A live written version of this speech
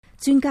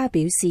專家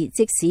表示，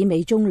即使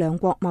美中兩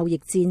國貿易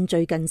戰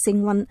最近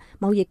升溫，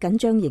貿易緊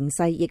張形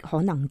勢亦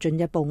可能進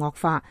一步惡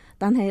化，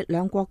但係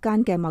兩國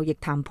間嘅貿易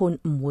談判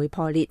唔會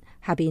破裂。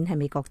下邊係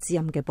美國之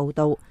音嘅報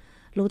導。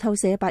路透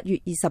社8月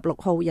26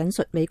號引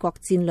述美國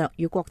戰略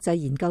與國際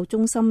研究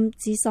中心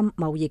資深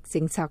貿易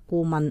政策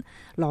顧問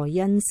萊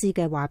恩斯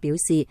嘅話表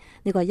示，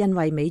呢個因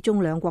為美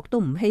中兩國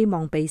都唔希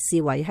望被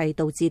視為係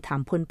導致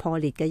談判破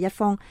裂嘅一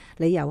方，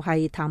理由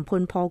係談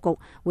判破局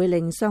會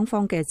令雙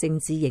方嘅政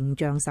治形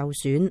象受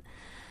損。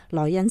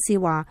萊恩斯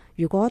話，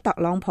如果特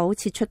朗普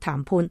撤出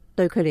談判，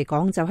對佢嚟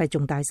講就係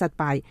重大失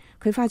敗。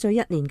佢花咗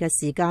1年嘅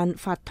時間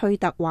發推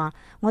特話，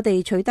我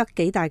哋取得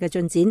幾大嘅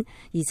進展，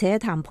而且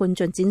談判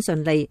進展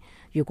順利。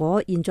如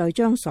果現在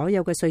將所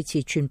有嘅說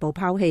辭全部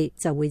拋棄，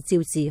就會招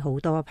致好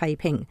多批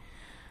評。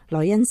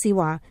萊恩斯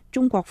話，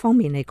中國方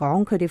面嚟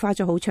講，佢哋花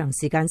咗好長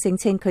時間聲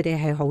稱佢哋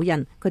係好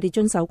人，佢哋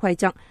遵守規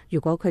則。如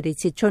果佢哋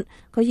撤出，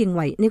佢認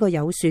為呢個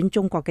有損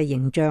中國嘅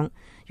形象。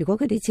如果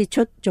佢哋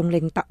撤出，仲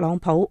令特朗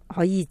普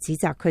可以指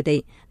責佢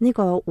哋，呢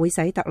個會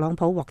使特朗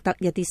普獲得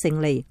一啲勝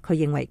利。佢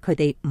認為佢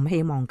哋唔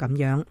希望咁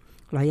樣。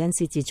萊恩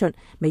斯指出，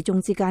美中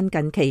之間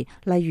近期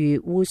例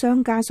如互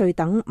相加稅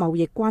等貿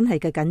易關係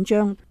嘅緊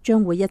張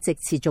將會一直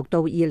持續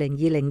到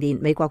2020年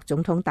美國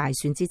總統大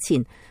選之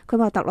前。佢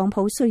話特朗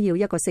普需要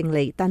一個勝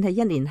利，但係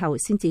1年後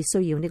先至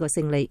需要呢個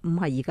勝利，唔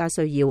係而家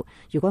需要。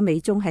如果美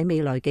中喺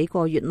未來幾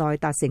個月內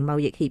達成貿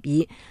易協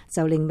議，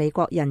就令美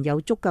國人有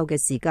足夠嘅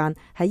時間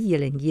喺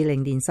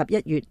2020年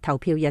11月投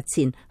票日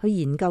前去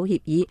研究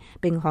協議，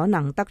並可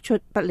能得出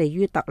不利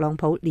於特朗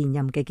普連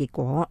任嘅結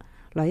果。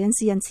萊恩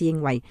斯因此認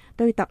為，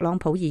對特朗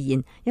普而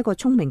言，一個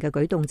聰明嘅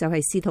舉動就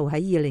係試圖喺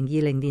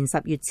2020年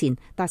10月前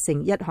達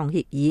成一項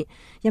協議，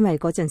因為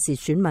嗰陣時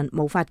選民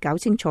無法搞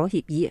清楚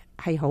協議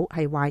係好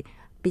係壞，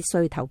必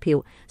須投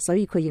票，所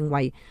以佢認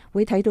為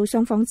會睇到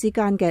雙方之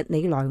間嘅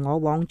你來我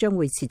往將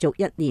會持續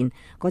1年。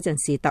嗰陣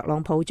時，特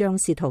朗普將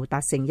試圖達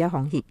成一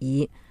項協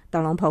議。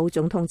特朗普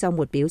總統週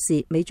末表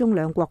示，美中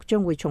兩國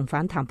將會重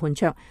返談判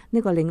桌，呢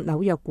個令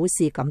紐約股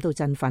市感到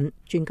振奮。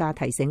專家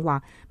提醒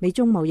話，美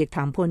中貿易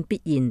談判必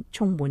然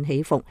充滿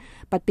起伏，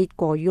不必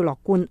過於樂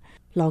觀。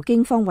羅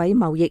京方位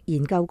貿易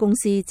研究公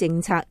司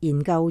政策研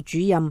究主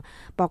任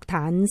博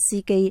坦斯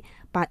基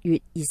8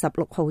月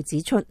26號指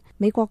出，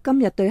美國今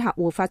日對客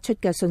戶發出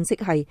嘅信息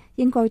係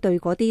應該對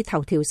嗰啲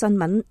頭條新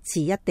聞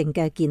持一定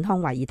嘅健康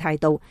懷疑態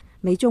度。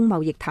美中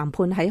貿易談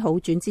判喺好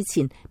轉之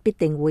前必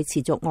定會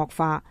持續惡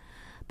化。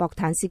博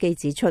坦斯基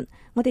指出，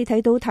我哋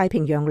睇到太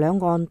平洋兩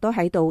岸都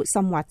喺度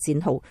深挖戰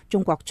壕，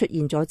中國出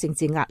現咗政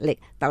治壓力。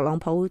特朗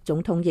普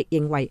總統亦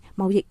認為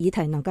貿易議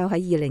題能夠喺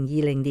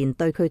2020年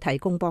對佢提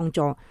供幫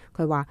助。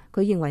佢話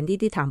佢認為呢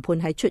啲談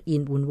判喺出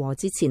現緩和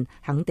之前，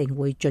肯定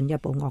會進一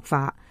步惡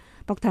化。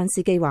博坦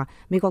斯基話，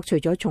美國除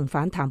咗重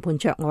返談判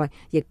桌外，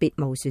亦別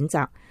無選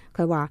擇。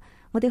佢話，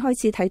我哋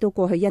開始睇到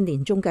過去1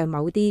年中嘅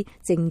某啲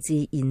政治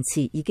延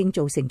遲已經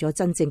造成咗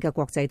真正嘅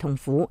國際痛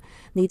苦。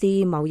呢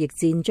啲貿易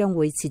戰將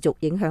會持續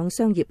影響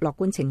商業樂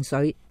觀情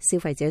緒、消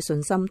費者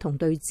信心同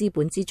對資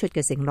本支出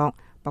嘅承諾。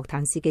博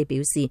坦斯基表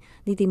示，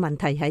呢啲問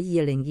題喺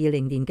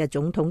2020年嘅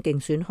總統競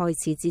選開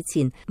始之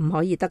前唔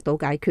可以得到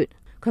解決。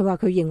佢話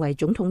佢認為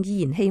總統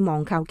依然希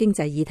望靠經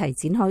濟議題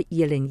展開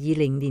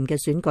2020年嘅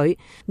選舉，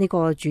呢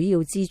個主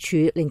要之處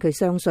令佢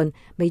相信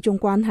美中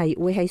關係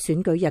會喺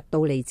選舉日到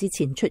嚟之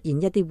前出現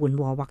一啲緩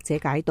和或者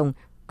解凍。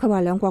佢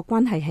話兩國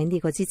關係喺呢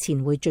個之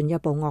前會進一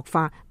步惡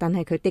化，但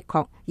係佢的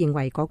確認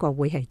為嗰個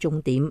會係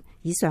終點。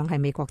以上係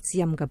美國之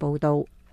音嘅報導。